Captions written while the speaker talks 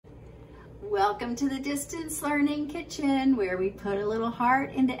Welcome to the Distance Learning Kitchen, where we put a little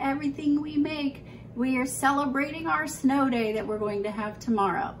heart into everything we make. We are celebrating our snow day that we're going to have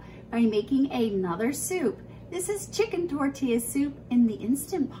tomorrow by making another soup. This is chicken tortilla soup in the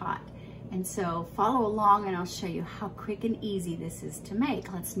Instant Pot. And so follow along and I'll show you how quick and easy this is to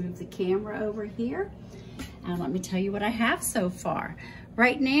make. Let's move the camera over here and let me tell you what I have so far.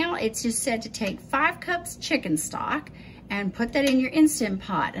 Right now, it's just said to take 5 cups chicken stock and put that in your Instant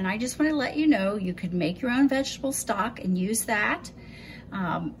Pot. And I just want to let you know, you could make your own vegetable stock and use that.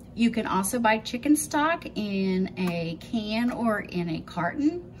 You can also buy chicken stock in a can or in a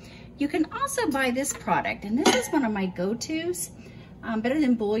carton. You can also buy this product, and this is one of my go-tos, better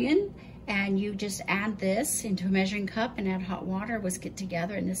than bouillon. And you just add this into a measuring cup and add hot water, whisk it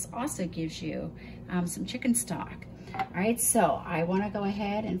together, and this also gives you some chicken stock. All right, so I want to go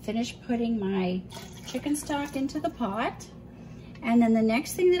ahead and finish putting my chicken stock into the pot. And then the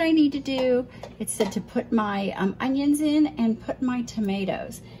next thing that I need to do, it's said to put my onions in and put my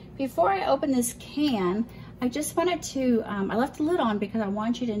tomatoes. Before I open this can, I just wanted to, I left the lid on because I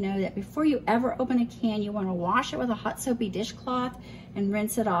want you to know that before you ever open a can, you want to wash it with a hot soapy dishcloth and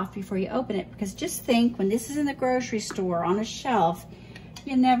rinse it off before you open it. Because just think, when this is in the grocery store on a shelf,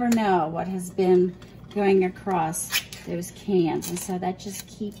 you never know what has been going across those cans, and so that just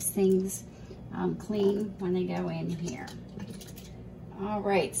keeps things clean when they go in here. All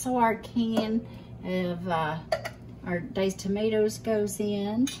right, so our can of our diced tomatoes goes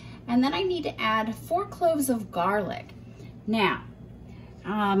in, and then I need to add 4 cloves of garlic. Now,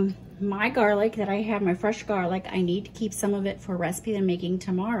 my garlic that I have, my fresh garlic, I need to keep some of it for a recipe that I'm making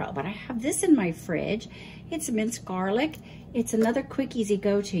tomorrow, but I have this in my fridge. It's minced garlic. It's another quick, easy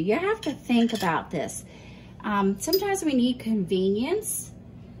go-to. You have to think about this. Sometimes we need convenience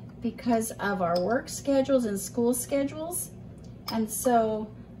because of our work schedules and school schedules. And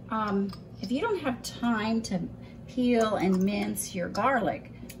so if you don't have time to peel and mince your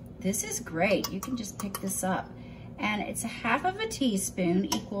garlic, this is great. You can just pick this up. And it's 1/2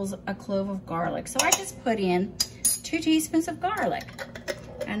 teaspoon equals a clove of garlic. So I just put in 2 teaspoons of garlic,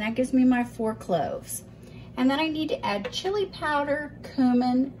 and that gives me my 4 cloves. And then I need to add chili powder,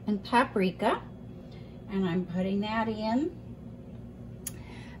 cumin, and paprika. And I'm putting that in.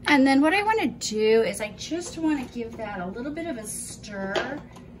 And then what I want to do is I just want to give that a little bit of a stir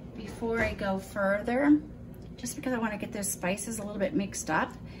before I go further, just because I want to get those spices a little bit mixed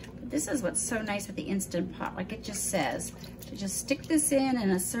up. But this is what's so nice with the Instant Pot, like it just says, to just stick this in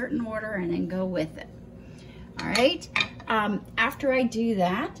a certain order and then go with it. All right, after I do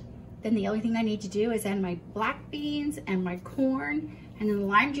that, then the only thing I need to do is add my black beans and my corn, and then the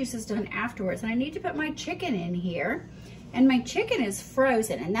lime juice is done afterwards. And I need to put my chicken in here. And my chicken is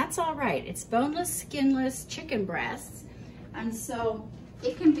frozen, and that's all right. It's boneless, skinless chicken breasts. And so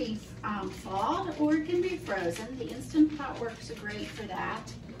it can be thawed or it can be frozen. The Instant Pot works great for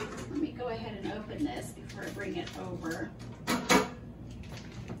that. Let me go ahead and open this before I bring it over.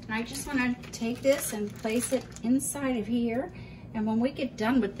 And I just want to take this and place it inside of here. And when we get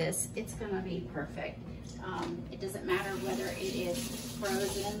done with this, it's gonna be perfect. It doesn't matter whether it is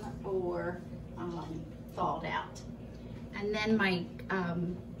frozen or thawed out. And then my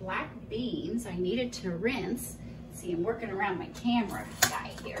black beans, I needed to rinse. See, I'm working around my camera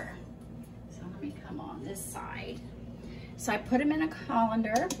guy here. So let me come on this side. So I put them in a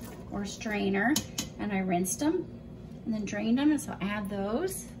colander or strainer, and I rinsed them and then drained them, and so I add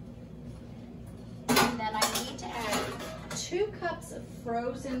those. And then I need to add 2 cups of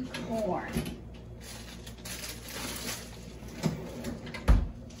frozen corn.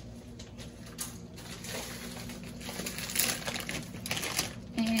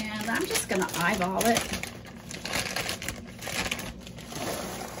 And I'm just gonna eyeball it.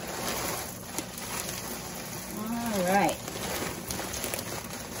 All right.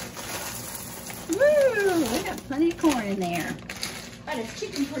 Woo, we got plenty of corn in there. But it's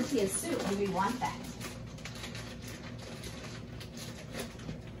chicken tortilla soup, and we want that.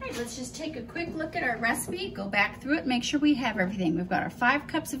 All right, let's just take a quick look at our recipe, go back through it, make sure we have everything. We've got our 5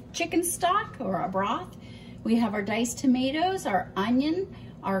 cups of chicken stock or our broth. We have our diced tomatoes, our onion,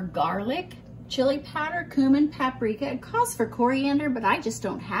 our garlic, chili powder, cumin, paprika. It calls for coriander, but I just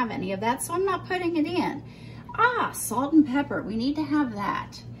don't have any of that, so I'm not putting it in. Salt and pepper, we need to have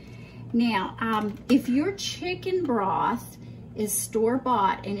that. Now, if your chicken broth is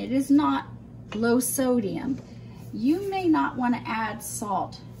store-bought and it is not low sodium, you may not want to add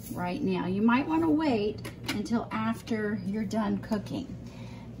salt right now. You might want to wait until after you're done cooking.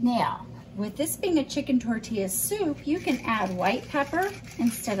 Now, with this being a chicken tortilla soup, you can add white pepper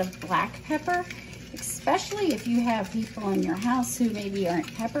instead of black pepper, especially if you have people in your house who maybe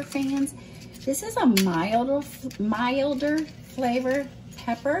aren't pepper fans. This is a milder flavor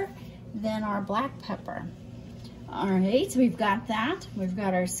pepper than our black pepper. All right, so we've got that. We've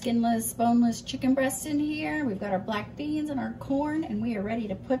got our skinless, boneless chicken breast in here. We've got our black beans and our corn, and we are ready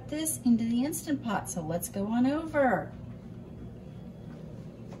to put this into the Instant Pot. So let's go on over.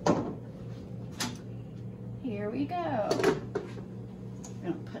 Here we go. I'm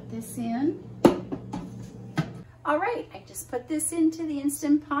gonna put this in. All right, I just put this into the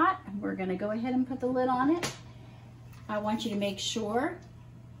Instant Pot, and we're gonna go ahead and put the lid on it. I want you to make sure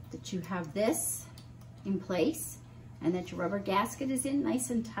that you have this in place and that your rubber gasket is in nice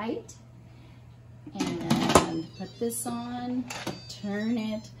and tight. And put this on, turn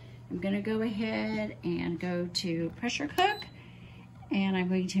it. I'm gonna go ahead and go to pressure cook, and I'm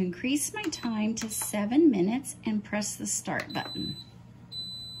going to increase my time to 7 minutes and press the start button.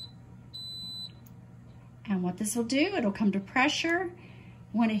 And what this will do, it'll come to pressure.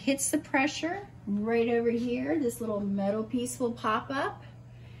 When it hits the pressure, right over here, this little metal piece will pop up.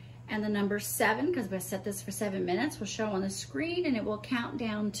 And the number 7, because I set this for 7 minutes, will show on the screen, and it will count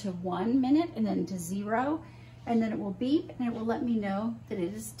down to 1 minute and then to 0. And then it will beep, and it will let me know that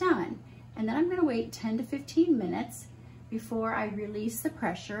it is done. And then I'm gonna wait 10 to 15 minutes before I release the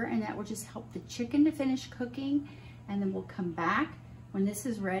pressure, and that will just help the chicken to finish cooking. And then we'll come back when this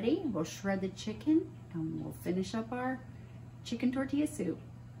is ready. We'll shred the chicken, and we'll finish up our chicken tortilla soup.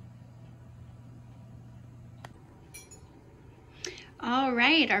 All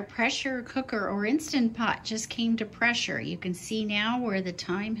right, our pressure cooker or Instant Pot just came to pressure. You can see now where the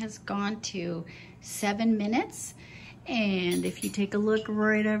time has gone to 7 minutes. And if you take a look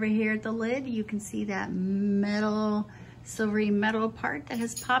right over here at the lid, you can see that metal, silvery metal part that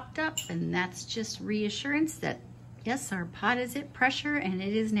has popped up. And that's just reassurance that, yes, our pot is at pressure and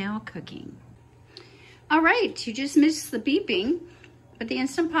it is now cooking. All right, you just missed the beeping, but the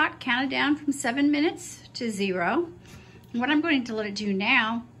Instant Pot counted down from 7 minutes to 0. What I'm going to let it do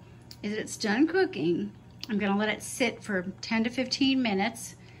now is it's done cooking. I'm going to let it sit for 10 to 15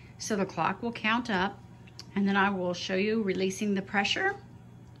 minutes so the clock will count up, and then I will show you releasing the pressure,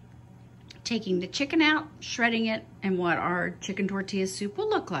 taking the chicken out, shredding it, and what our chicken tortilla soup will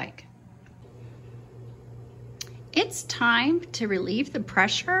look like. It's time to relieve the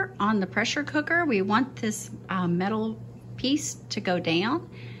pressure on the pressure cooker. We want this metal piece to go down,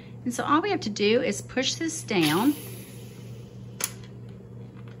 and so all we have to do is push this down.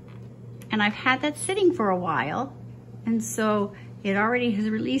 And I've had that sitting for a while, and so it already has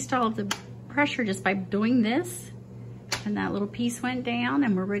released all of the pressure just by doing this. And that little piece went down,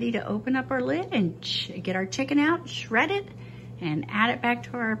 and we're ready to open up our lid and get our chicken out, shred it, and add it back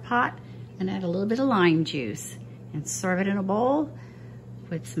to our pot, and add a little bit of lime juice, and serve it in a bowl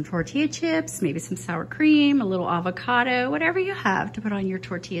with some tortilla chips, maybe some sour cream, a little avocado, whatever you have to put on your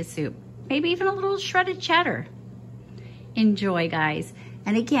tortilla soup. Maybe even a little shredded cheddar. Enjoy, guys.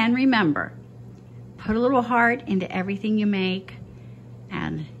 And again, remember, put a little heart into everything you make,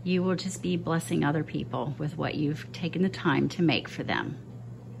 and you will just be blessing other people with what you've taken the time to make for them.